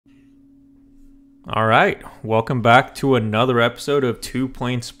All right, welcome back to another episode of Two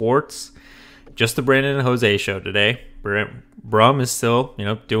Plain Sports. Just the Brandon and Jose show today. Brum is still,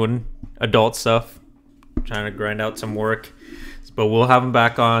 doing adult stuff, trying to grind out some work, but we'll have him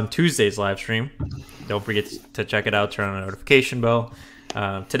back on Tuesday's live stream. Don't forget to check it out. Turn on the notification bell.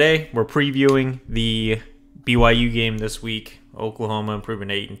 Today we're previewing the BYU game this week. Oklahoma improving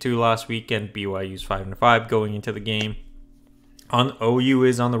 8-2 last weekend. BYU's 5-5 going into the game. OU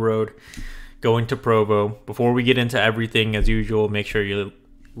is on the road, going to Provo. Before we get into everything, as usual, make sure you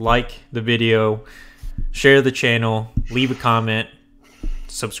like the video, share the channel, leave a comment,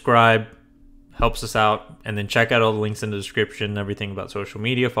 subscribe, helps us out, and then check out all the links in the description, everything about social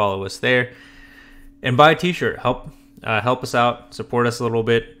media. Follow us there, and buy a t-shirt. Help us out, support us a little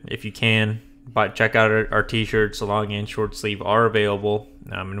bit if you can. Check out our t-shirts, long and short sleeve, are available.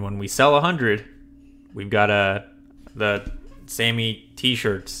 And when we sell 100, we've got the Sammy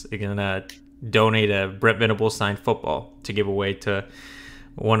t-shirts. You're gonna donate a Brent Venables signed football to give away to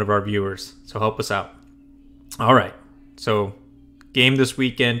one of our viewers. So help us out. All right. So game this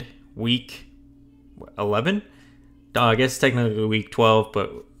weekend, week 11. I guess technically week 12,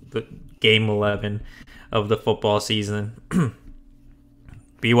 but the game 11 of the football season.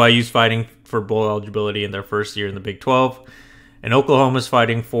 BYU's fighting for bowl eligibility in their first year in the Big 12, and Oklahoma's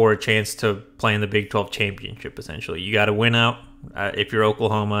fighting for a chance to play in the Big 12 championship, essentially. You got to win out if you're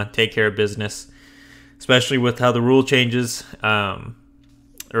Oklahoma, take care of business, especially with how the rule changes,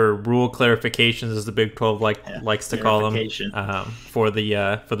 or rule clarifications, as the Big 12 likes to call them, for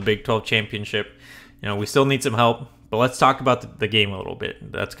the Big 12 championship. We still need some help, but let's talk about the game a little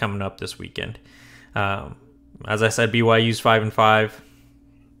bit. That's coming up this weekend. As I said, BYU's 5-5.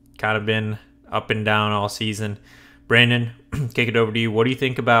 Kind of been up and down all season. Brandon, kick it over to you. What do you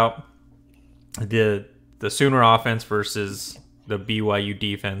think about the Sooner offense versus the BYU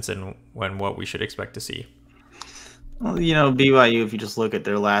defense, and what we should expect to see? Well, BYU, if you just look at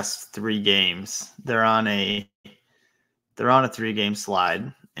their last 3 games, they're on a 3-game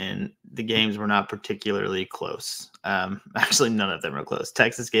slide, and the games were not particularly close. Actually, none of them are close.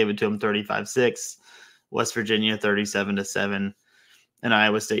 Texas gave it to them 35-6, West Virginia 37-7. And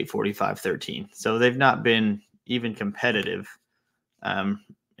Iowa State 45-13. So they've not been even competitive in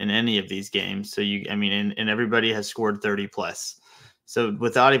any of these games. So and everybody has scored 30 plus. So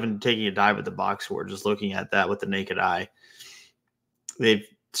without even taking a dive at the box score, just looking at that with the naked eye, they've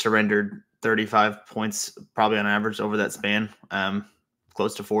surrendered 35 points probably on average over that span,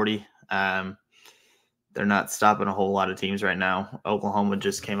 close to 40. They're not stopping a whole lot of teams right now. Oklahoma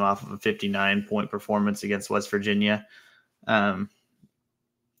just came off of a 59-point performance against West Virginia,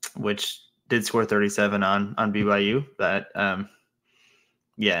 which did score 37 on BYU. But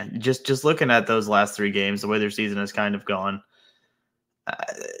just looking at those last 3 games, the way their season has kind of gone,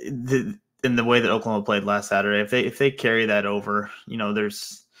 in the way that Oklahoma played last Saturday, if they carry that over,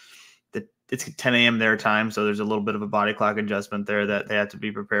 it's 10 a.m. their time, so there's a little bit of a body clock adjustment there that they have to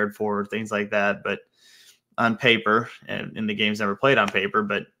be prepared for, things like that. But on paper, and the game's never played on paper,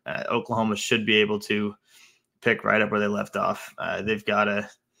 but Oklahoma should be able to pick right up where they left off.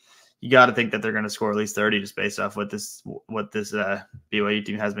 You got to think that they're going to score at least 30 just based off what this BYU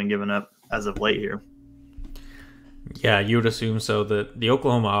team has been giving up as of late here. Yeah, you would assume so. The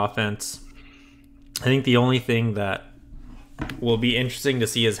Oklahoma offense, I think the only thing that will be interesting to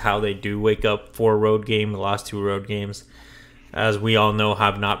see is how they do wake up for a road game. The last 2 road games, as we all know,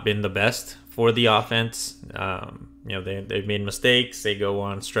 have not been the best for the offense. They've made mistakes. They go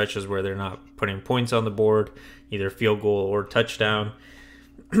on stretches where they're not putting points on the board, either field goal or touchdown.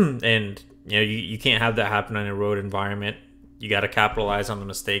 And you can't have that happen in a road environment. You got to capitalize on the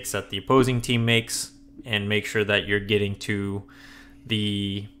mistakes that the opposing team makes and make sure that you're getting to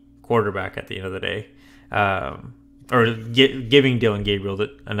the quarterback at the end of the day, or giving Dylan Gabriel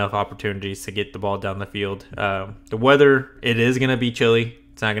enough opportunities to get the ball down the field. The weather, it is going to be chilly.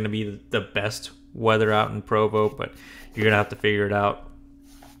 It's not going to be the best weather out in Provo, but you're going to have to figure it out.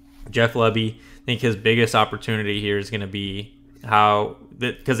 Jeff Lebby, I think his biggest opportunity here is going to be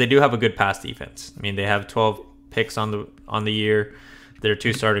because they do have a good pass defense. I mean, they have 12 picks on the year. Their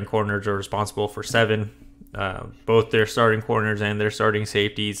 2 starting corners are responsible for 7. Both their starting corners and their starting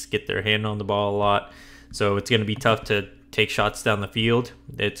safeties get their hand on the ball a lot. So it's going to be tough to take shots down the field.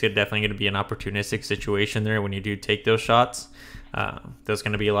 It's definitely going to be an opportunistic situation there when you do take those shots. There's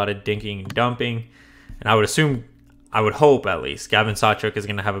going to be a lot of dinking and dumping. And I would hope at least, Gavin Sawchuk is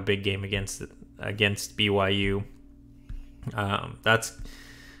going to have a big game against BYU.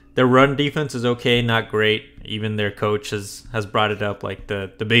 Their run defense is okay, not great. Even their coach has brought it up, like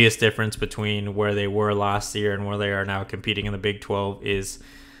the biggest difference between where they were last year and where they are now competing in the Big 12 is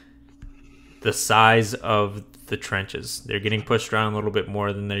the size of the trenches. They're getting pushed around a little bit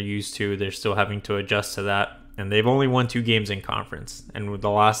more than they're used to. They're still having to adjust to that. And they've only won 2 games in conference. And with the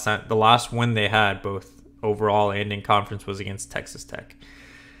last win they had, both overall and in conference, was against Texas Tech.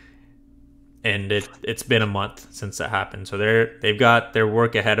 And it's been a month since that happened. So they've got their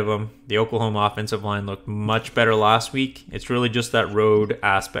work ahead of them. The Oklahoma offensive line looked much better last week. It's really just that road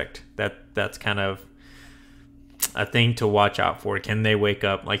aspect that's kind of a thing to watch out for. Can they wake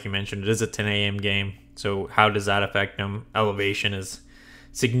up? Like you mentioned, it is a 10 a.m. game. So how does that affect them? Elevation is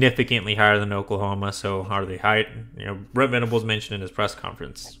significantly higher than Oklahoma. So are they high? Brent Venables mentioned in his press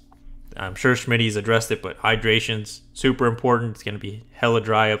conference. I'm sure Schmitty's addressed it, but hydration's super important. It's going to be hella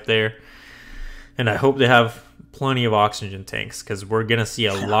dry up there. And I hope they have plenty of oxygen tanks, because we're going to see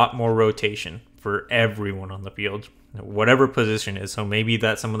a lot more rotation for everyone on the field, whatever position is. So maybe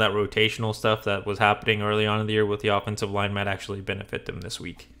that some of that rotational stuff that was happening early on in the year with the offensive line might actually benefit them this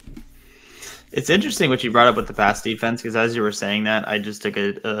week. It's interesting what you brought up with the pass defense, because as you were saying that, I just took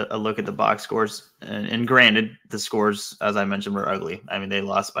a look at the box scores. And granted, the scores, as I mentioned, were ugly. I mean, they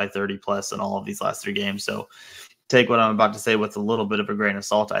lost by 30 plus in all of these last 3 games. So take what I'm about to say with a little bit of a grain of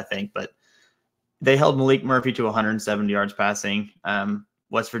salt, I think. But they held Malik Murphy to 170 yards passing.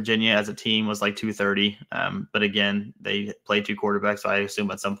 West Virginia as a team was like 230. But again, they played 2 quarterbacks. So I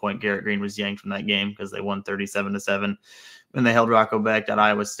assume at some point Garrett Green was yanked from that game because they won 37-7. And they held Rocco Becht at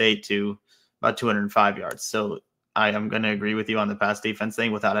Iowa State to about 205 yards. So I am going to agree with you on the pass defense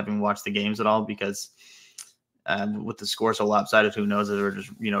thing without having watched the games at all, because with the score so lopsided, who knows if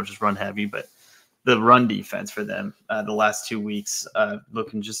they're just run heavy. But the run defense for them the last 2 weeks,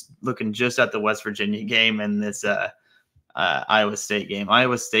 looking just at the West Virginia game and this Iowa State game.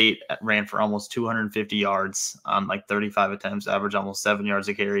 Iowa State ran for almost 250 yards on like 35 attempts, average almost 7 yards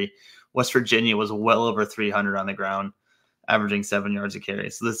a carry. West Virginia was well over 300 on the ground, averaging 7 yards a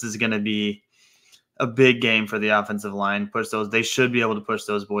carry. So this is going to be a big game for the offensive line. They should be able to push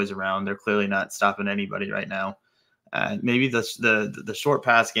those boys around. They're clearly not stopping anybody right now. Maybe the short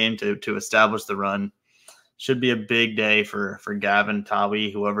pass game to establish the run should be a big day for Gavin,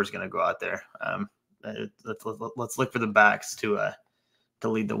 Tawi, whoever's going to go out there. Let's look for the backs to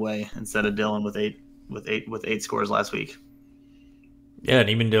lead the way instead of Dylan with eight scores last week. Yeah, and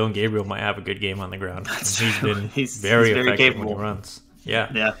even Dylan Gabriel might have a good game on the ground. He's very effective capable when he runs.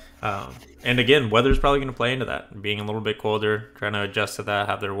 Yeah. And again, weather's probably going to play into that. Being a little bit colder, trying to adjust to that,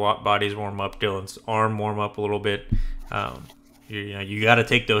 have their bodies warm up, Dylan's arm warm up a little bit. You got to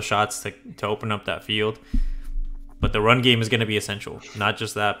take those shots to open up that field. But the run game is going to be essential. Not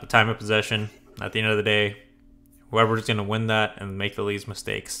just that, but time of possession. At the end of the day, whoever's going to win that and make the least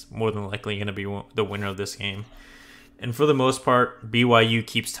mistakes, more than likely going to be the winner of this game. And for the most part, BYU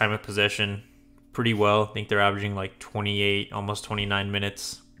keeps time of possession pretty well. I think they're averaging like 28, almost 29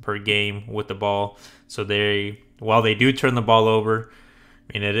 minutes per game with the ball. So while they do turn the ball over,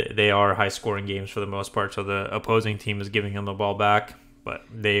 they are high-scoring games for the most part. So the opposing team is giving them the ball back, but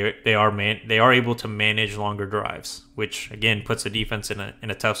they are able to manage longer drives, which again puts the defense in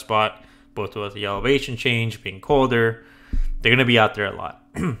a tough spot, both with the elevation change, being colder. They're going to be out there a lot.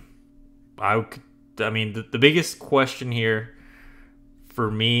 The biggest question here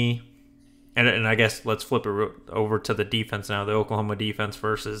for me, and I guess let's flip it over to the defense now, the Oklahoma defense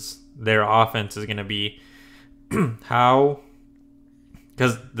versus their offense is going to be how,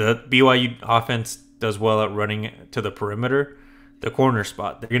 because the BYU offense does well at running to the perimeter, the corner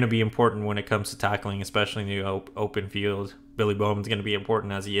spot. They're going to be important when it comes to tackling, especially in the open field. Billy Bowman's going to be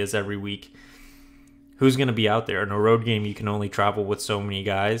important as he is every week. Who's going to be out there? In a road game, you can only travel with so many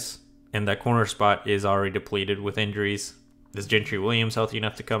guys, and that corner spot is already depleted with injuries. Is Gentry Williams healthy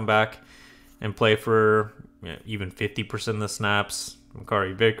enough to come back and play for even 50% of the snaps?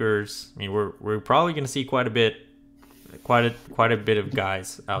 Makari Vickers. We're probably going to see quite a bit of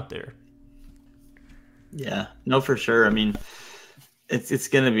guys out there. Yeah, no, for sure. It's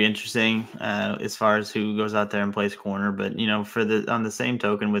going to be interesting as far as who goes out there and plays corner. But on the same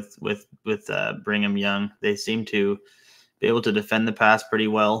token with Brigham Young, they seem to be able to defend the pass pretty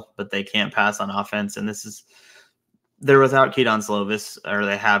well, but they can't pass on offense. And they're without Keaton Slovis, or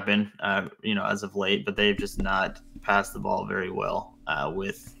they have been, as of late, but they've just not passed the ball very well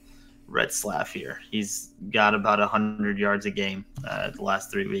with Rhett Slaff here. He's got about 100 yards a game the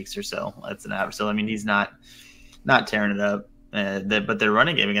last 3 weeks or so. That's an average. So, he's not tearing it up. But their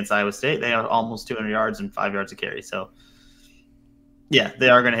running game against Iowa State, they have almost 200 yards and 5 yards a carry. So, yeah, they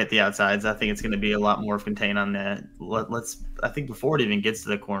are going to hit the outsides. I think it's going to be a lot more contained on that. I think before it even gets to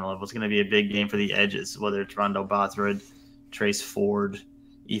the corner level, it's going to be a big game for the edges, whether it's Rondo Bosworth, Trace Ford,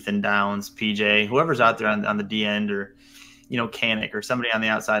 Ethan Downs, PJ, whoever's out there on the D end, or Canick or somebody on the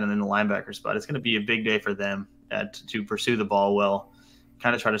outside and then the linebacker spot. It's going to be a big day for them to pursue the ball well,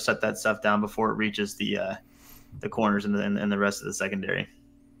 kind of try to shut that stuff down before it reaches the corners and the rest of the secondary.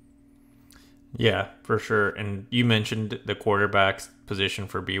 Yeah, for sure. And you mentioned the quarterback position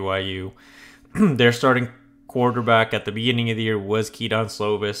for BYU. Their starting quarterback at the beginning of the year was Keaton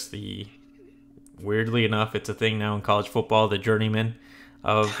Slovis. Weirdly enough, it's a thing now in college football, the journeyman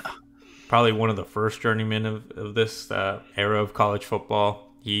of probably one of the first journeymen of this era of college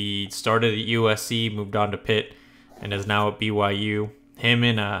football. He started at USC, moved on to Pitt, and is now at BYU. Him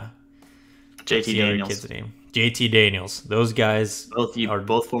and JT Daniels. Kid's name? JT Daniels. Those guys are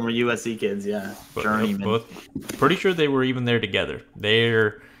both former USC kids, yeah. Journeyman. Both. Pretty sure they were even there together.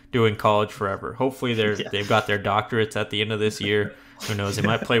 They're doing college forever. Hopefully they've got their doctorates at the end of this year. Who knows? They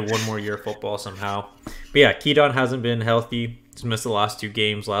might play one more year of football somehow. But yeah, Keaton hasn't been healthy. He's missed the last 2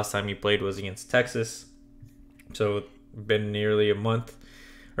 games. Last time he played was against Texas. So been nearly a month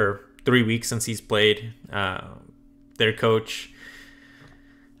or 3 weeks since he's played. Their coach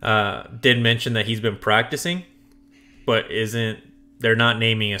did mention that he's been practicing, but they're not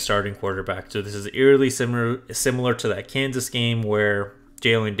naming a starting quarterback. So this is eerily similar to that Kansas game where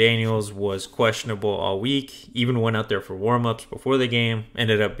Jalen Daniels was questionable all week, even went out there for warm-ups before the game,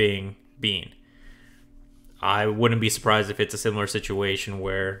 ended up being Bean. I wouldn't be surprised if it's a similar situation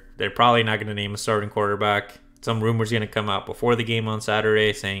where they're probably not going to name a starting quarterback. Some rumors going to come out before the game on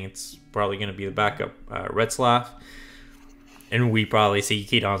Saturday saying it's probably going to be the backup Retzlaff. And we probably see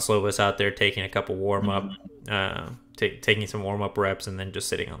Keaton Slovis out there taking a couple warm-up, taking some warm-up reps and then just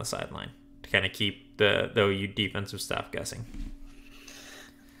sitting on the sideline to kind of keep the OU defensive staff guessing.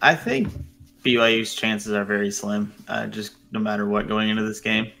 I think BYU's chances are very slim, just no matter what going into this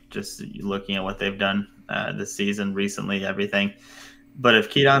game, just looking at what they've done this season, recently, everything. But if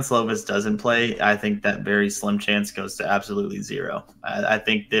Keaton Slovis doesn't play, I think that very slim chance goes to absolutely zero. I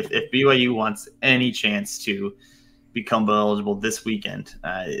think if BYU wants any chance to become eligible this weekend,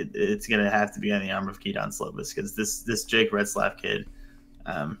 it's going to have to be on the arm of Keaton Slovis because this Jake Retzlaff kid,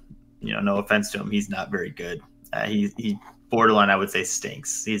 no offense to him, he's not very good. He borderline, I would say,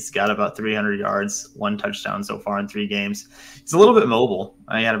 stinks. He's got about 300 yards, 1 touchdown so far in 3 games. He's a little bit mobile.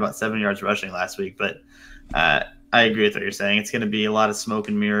 He had about 7 yards rushing last week, but I agree with what you're saying. It's going to be a lot of smoke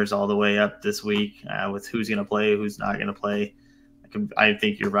and mirrors all the way up this week with who's going to play, who's not going to play. I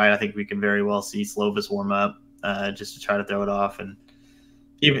think you're right. I think we can very well see Slovis warm up just to try to throw it off. And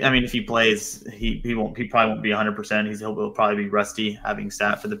if he plays, he probably won't be 100%. He'll probably be rusty, having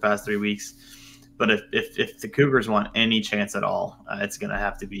sat for the past 3 weeks. But if the Cougars want any chance at all, it's going to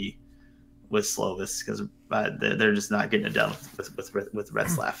have to be with Slovis because they're just not getting it done with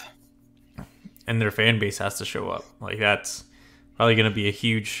Retzlaff. And their fan base has to show up. Like that's probably going to be a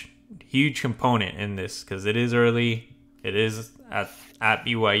huge component in this because it is early. It is at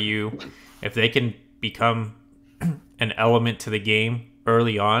BYU. If they can become an element to the game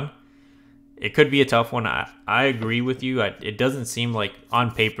early on, it could be a tough one. I agree with you. It doesn't seem like on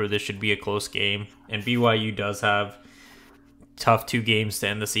paper this should be a close game. And BYU does have tough 2 games to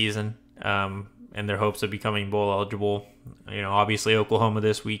end the season and their hopes of becoming bowl eligible. Obviously Oklahoma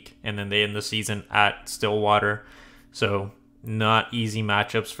this week, and then they end the season at Stillwater. So not easy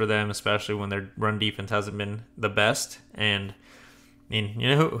matchups for them, especially when their run defense hasn't been the best. And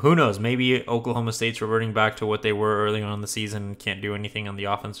who knows? Maybe Oklahoma State's reverting back to what they were early on in the season, can't do anything on the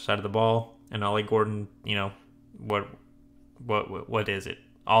offensive side of the ball. And Ollie Gordon, what is it?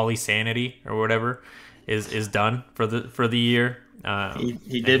 Ollie Sanity or whatever is done for the year.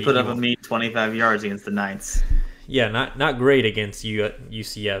 He did put up a mean 25 yards against the Knights. Yeah, not great against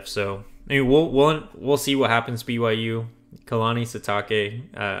UCF. So we'll see what happens. BYU. Kalani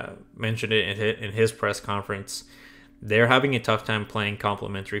Sitake mentioned it in his press conference. They're having a tough time playing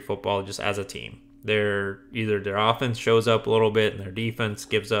complementary football just as a team. Their offense shows up a little bit and their defense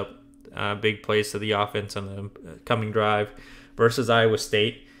gives up big plays to the offense on the coming drive. Versus Iowa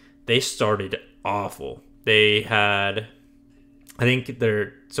State, they started awful. They had,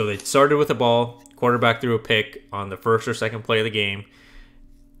 they started with the ball. Quarterback threw a pick on the first or second play of the game.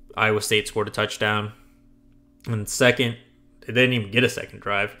 Iowa State scored a touchdown. And second, they didn't even get a second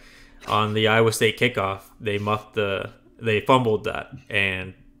drive. On the Iowa State kickoff, they fumbled that,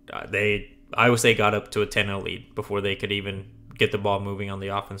 and Iowa State got up to a 10-0 lead before they could even get the ball moving on the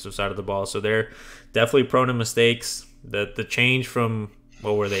offensive side of the ball. So they're definitely prone to mistakes. The change from,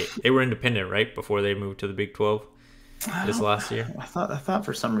 what were they? They were independent, right, before they moved to the Big 12 this last year. I thought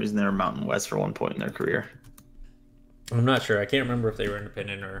for some reason they were Mountain West for one point in their career. I'm not sure. I can't remember if they were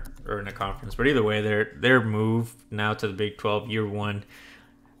independent or in a conference. But either way, their move now to the Big 12 year 1,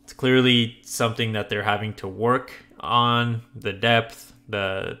 it's clearly something that they're having to work on the depth,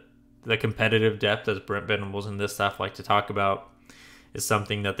 the competitive depth, as Brent Venables and this staff like to talk about, is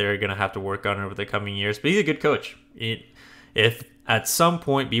something that they're going to have to work on over the coming years. But he's a good coach. If at some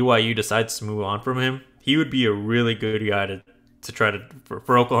point BYU decides to move on from him, he would be a really good guy to try to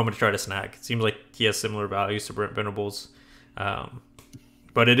for Oklahoma to try to snag. It seems like he has similar values to Brent Venables.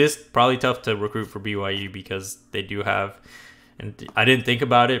 But it is probably tough to recruit for BYU because they do have, and I didn't think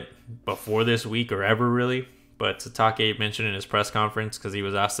about it before this week or ever really, but Satake mentioned in his press conference because he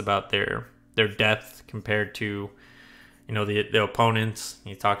was asked about their depth compared to, you know, the opponents.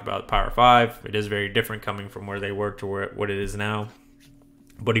 He talked about Power 5. It is very different coming from where they were to what it is now.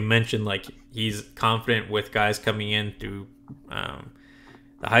 But he mentioned like he's confident with guys coming in through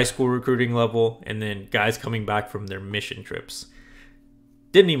the high school recruiting level and then guys coming back from their mission trips.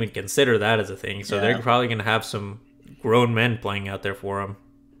 Didn't even consider that as a thing. So they're probably going to have some grown men playing out there for them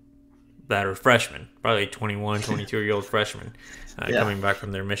that are freshmen, probably 21, 22-year-old freshmen coming back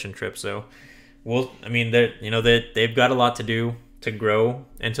from their mission trip. So, they've got a lot to do to grow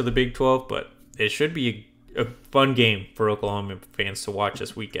into the Big 12, but it should be a fun game for Oklahoma fans to watch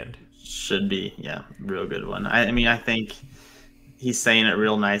this weekend. Should be, yeah, real good one. I think he's saying it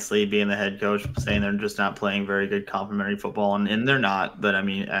real nicely, being the head coach, saying they're just not playing very good complementary football, and they're not. But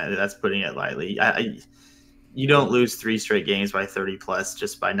that's putting it lightly. You don't lose 3 straight games by 30 plus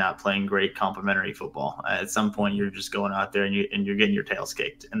just by not playing great complementary football. At some point, you're just going out there and you're getting your tails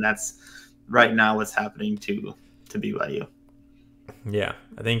kicked, and that's right now what's happening to BYU. Yeah,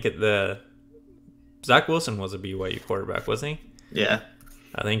 I think Zach Wilson was a BYU quarterback, wasn't he? Yeah.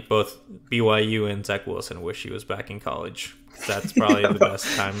 I think both BYU and Zach Wilson wish he was back in college. That's probably the best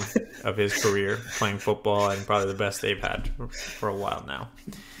time of his career playing football and probably the best they've had for a while now.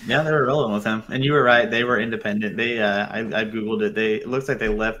 Yeah, they were rolling with him. And you were right. They were independent. They I Googled it. It looks like they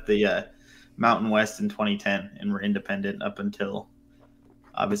left the Mountain West in 2010 and were independent up until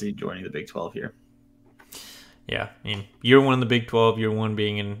obviously joining the Big 12 here. Yeah, I mean, year one in the Big 12, year one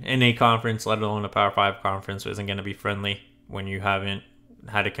being in a conference, let alone a Power 5 conference, isn't going to be friendly when you haven't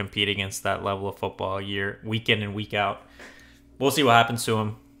had to compete against that level of football week in and week out. We'll see what happens to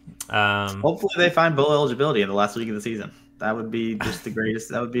them. Hopefully they find bowl eligibility in the last week of the season. That would be just the greatest.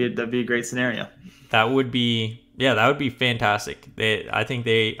 That'd be a great scenario. That would be fantastic.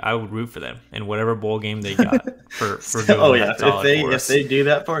 I would root for them in whatever bowl game they got for doing that. If they do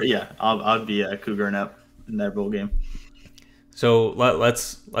that for it, yeah, I'd be cougering up in that bowl game. So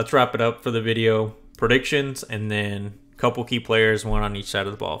let's wrap it up for the video predictions and then a couple key players, one on each side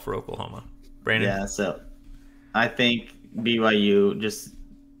of the ball for Oklahoma. Brandon? Yeah, so I think BYU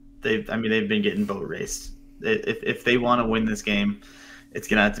they've been getting boat raced. If they want to win this game, it's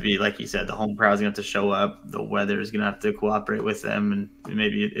gonna have to be, like you said, the home crowd's gonna have to show up. The weather is gonna have to cooperate with them, and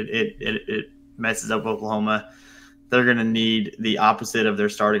maybe it messes up Oklahoma. They're gonna need the opposite of their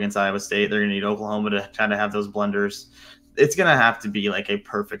start against Iowa State. They're gonna need Oklahoma to kind of have those blunders. It's gonna have to be like a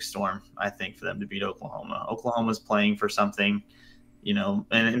perfect storm, I think, for them to beat Oklahoma. Oklahoma's playing for something,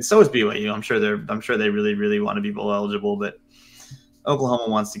 and so is BYU. I'm sure they really, really want to be bowl eligible, but Oklahoma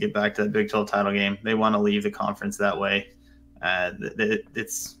wants to get back to the Big 12 title game. They want to leave the conference that way. They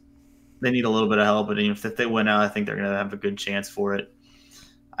need a little bit of help, but if they win out, I think they're going to have a good chance for it.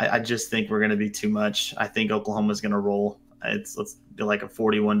 I just think we're going to be too much. I think Oklahoma's going to roll. Let's do like a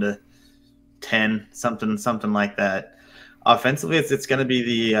 41-10, something like that. Offensively, it's going to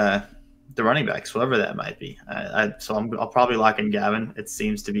be the running backs, whoever that might be. I'll probably lock in Gavin. It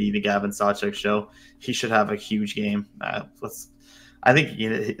seems to be the Gavin Sawchuk show. He should have a huge game. I think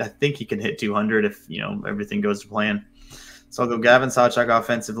he can hit 200 if everything goes to plan. So I'll go Gavin Sawchuk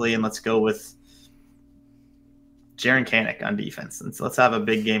offensively, and let's go with Jaren Kanak on defense. And so let's have a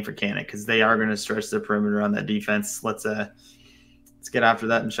big game for Kanak because they are going to stretch their perimeter on that defense. Let's get after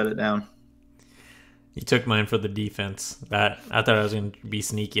that and shut it down. You took mine for the defense. That I thought I was going to be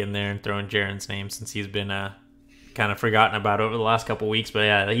sneaky in there and throwing Jaren's name since he's been kind of forgotten about over the last couple weeks. But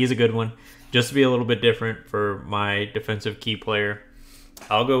yeah, he's a good one. Just to be a little bit different for my defensive key player,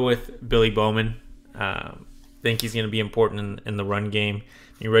 I'll go with Billy Bowman. Think he's going to be important in the run game.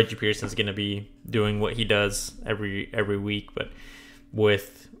 I mean, Reggie Pearson's going to be doing what he does every week, but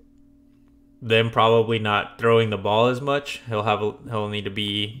with them probably not throwing the ball as much, he'll need to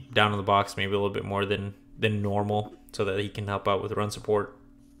be down in the box maybe a little bit more than normal so that he can help out with run support.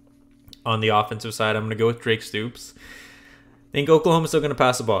 On the offensive side, I'm going to go with Drake Stoops. I think Oklahoma's still going to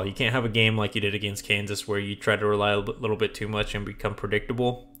pass the ball. You can't have a game like you did against Kansas where you try to rely a little bit too much and become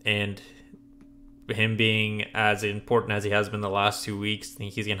predictable. And him being as important as he has been the last 2 weeks, I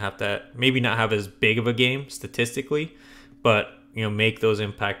think he's going to have to maybe not have as big of a game statistically, but make those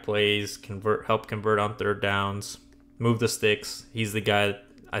impact plays, help convert on third downs, move the sticks. He's the guy.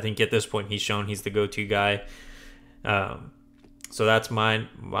 I think at this point he's shown he's the go-to guy. So that's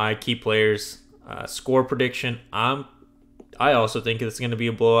my key players. Score prediction. I also think it's going to be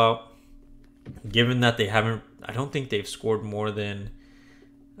a blowout. Given that they haven't, I don't think they've scored more than,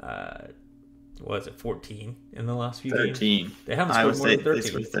 what is it, 14 in the last few 13. games? They haven't scored more than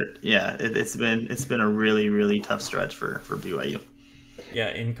 13. Yeah, it's been a really, really tough stretch for BYU. Yeah,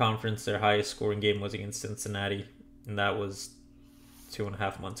 in conference, their highest scoring game was against Cincinnati, and that was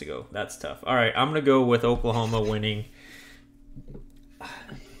 2.5 months ago. That's tough. All right, I'm going to go with Oklahoma winning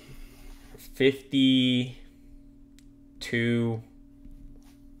 52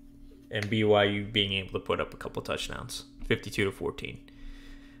 and BYU being able to put up a couple touchdowns, 52-14.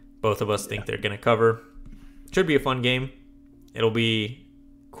 Both of us think they're going to cover. Should be a fun game. It'll be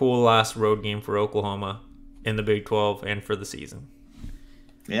cool last road game for Oklahoma in the Big 12 and for the season.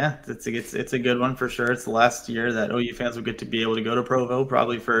 Yeah, it's a good one for sure. It's the last year that OU fans will get to be able to go to Provo,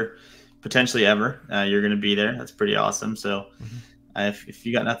 probably for potentially ever. You're going to be there. That's pretty awesome. So if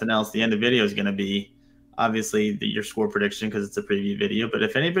you got nothing else, the end of the video is going to be obviously your score prediction because it's a preview video. But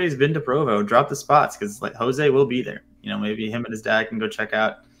if anybody's been to Provo, drop the spots because like Jose will be there. You know, maybe him and his dad can go check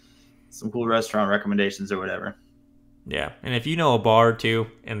out some cool restaurant recommendations or whatever. Yeah, and if you know a bar or two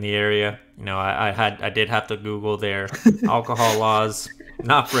in the area, you know, I did have to Google their alcohol laws.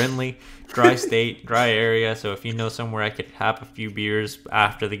 Not friendly, dry state, dry area. So if you know somewhere I could have a few beers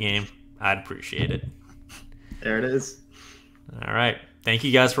after the game, I'd appreciate it. There it is. All right. Thank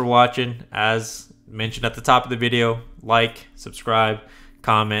you guys for watching. As mentioned at the top of the video, like, subscribe,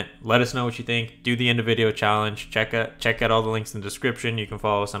 comment. Let us know what you think. Do the end of video challenge. Check out all the links in the description. You can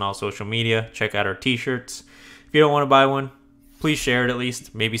follow us on all social media. Check out our t-shirts. If you don't want to buy one, please share it at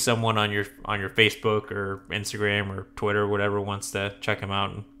least. Maybe someone on your Facebook or Instagram or Twitter or whatever wants to check them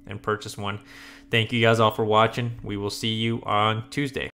out and purchase one. Thank you guys all for watching. We will see you on Tuesday.